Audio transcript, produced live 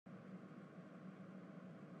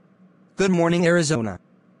Good morning, Arizona.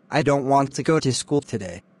 I don't want to go to school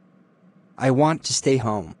today. I want to stay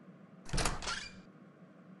home.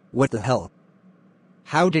 What the hell?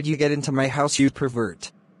 How did you get into my house, you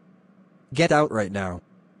pervert? Get out right now.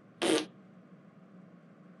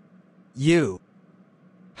 You.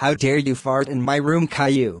 How dare you fart in my room,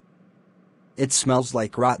 Caillou? It smells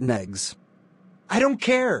like rotten eggs. I don't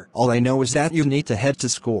care. All I know is that you need to head to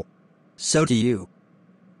school. So do you.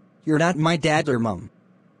 You're not my dad or mom.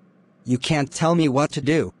 You can't tell me what to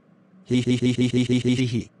do.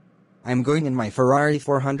 I'm going in my Ferrari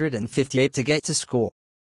 458 to get to school.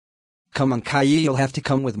 Come on, Caillou, you'll have to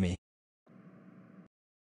come with me.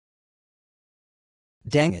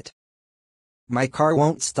 Dang it. My car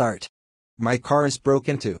won't start. My car is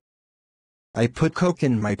broken too. I put coke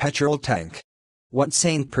in my petrol tank. What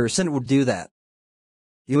sane person would do that?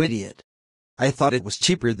 You idiot. I thought it was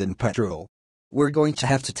cheaper than petrol. We're going to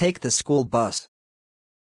have to take the school bus.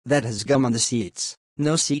 That has gum on the seats,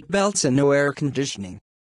 no seat belts and no air conditioning.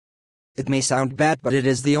 It may sound bad, but it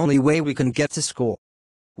is the only way we can get to school.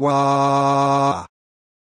 Wah!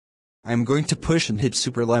 I'm going to push and hit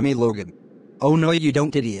Super Lemmy Logan. Oh no, you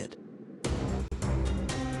don't, idiot.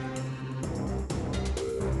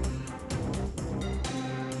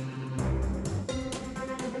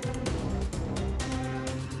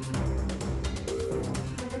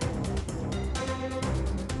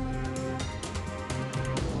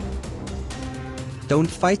 Don't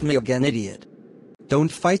fight me again, idiot. Don't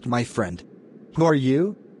fight my friend. Who are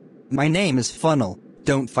you? My name is Funnel.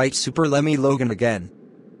 Don't fight Super Lemmy Logan again.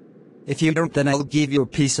 If you don't, then I'll give you a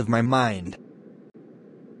piece of my mind.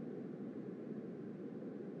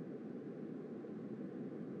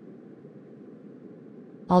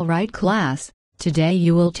 Alright class, today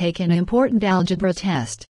you will take an important algebra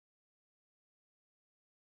test.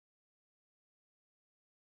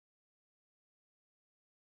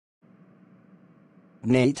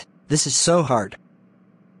 Nate, this is so hard.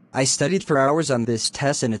 I studied for hours on this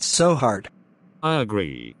test and it's so hard. I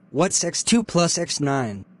agree. What's x2 plus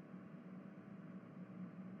x9?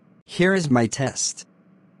 Here is my test.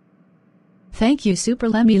 Thank you, Super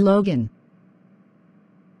Lemmy Logan.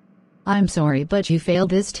 I'm sorry, but you failed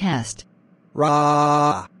this test.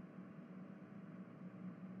 Rah!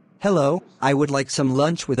 Hello, I would like some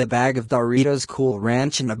lunch with a bag of Doritos Cool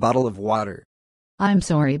Ranch and a bottle of water. I'm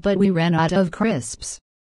sorry, but we ran out of crisps.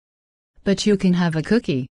 But you can have a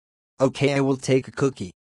cookie. Okay, I will take a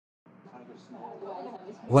cookie.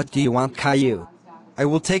 What do you want, Caillou? I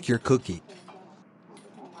will take your cookie.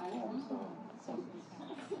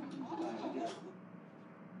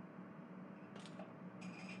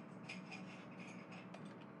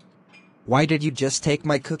 Why did you just take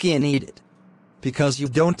my cookie and eat it? Because you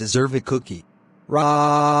don't deserve a cookie.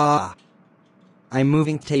 Rah! I'm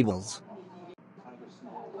moving tables.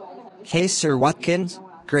 Hey, Sir Watkins,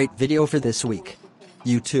 great video for this week.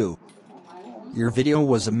 You too. Your video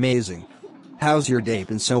was amazing. How's your day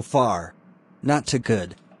been so far? Not too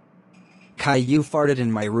good. Caillou farted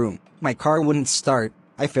in my room. My car wouldn't start.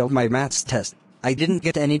 I failed my maths test. I didn't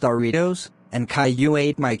get any Doritos, and Caillou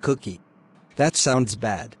ate my cookie. That sounds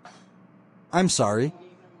bad. I'm sorry.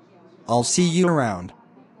 I'll see you around.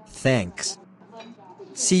 Thanks.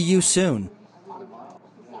 See you soon.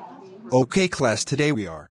 Okay, class, today we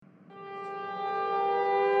are.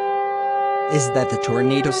 Is that the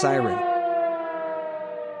tornado siren?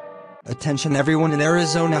 Attention everyone in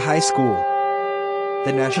Arizona High School.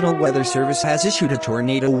 The National Weather Service has issued a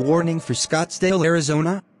tornado warning for Scottsdale,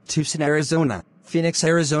 Arizona, Tucson, Arizona, Phoenix,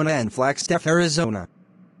 Arizona, and Flagstaff, Arizona.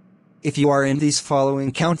 If you are in these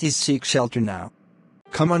following counties, seek shelter now.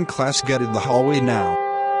 Come on, class, get in the hallway now.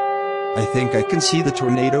 I think I can see the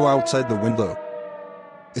tornado outside the window.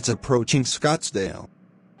 It's approaching Scottsdale.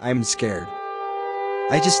 I'm scared.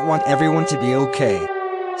 I just want everyone to be okay.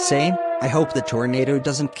 Same, I hope the tornado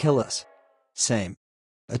doesn't kill us. Same.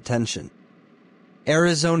 Attention.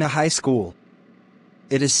 Arizona High School.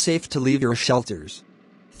 It is safe to leave your shelters.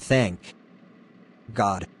 Thank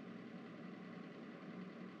God.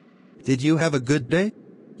 Did you have a good day?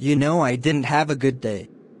 You know I didn't have a good day.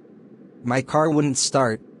 My car wouldn't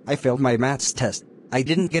start, I failed my maths test, I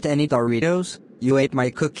didn't get any Doritos, you ate my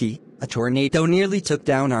cookie, a tornado nearly took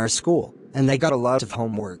down our school, and I got a lot of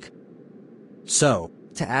homework. So,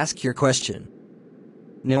 to ask your question.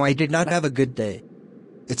 No, I did not have a good day.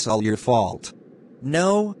 It's all your fault.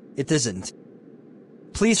 No, it isn't.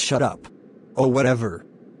 Please shut up. Oh, whatever.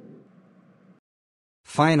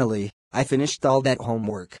 Finally, I finished all that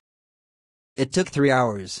homework. It took 3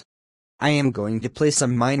 hours. I am going to play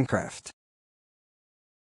some Minecraft.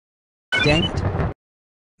 Dang it.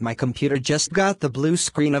 My computer just got the blue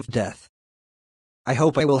screen of death. I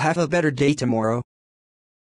hope I will have a better day tomorrow.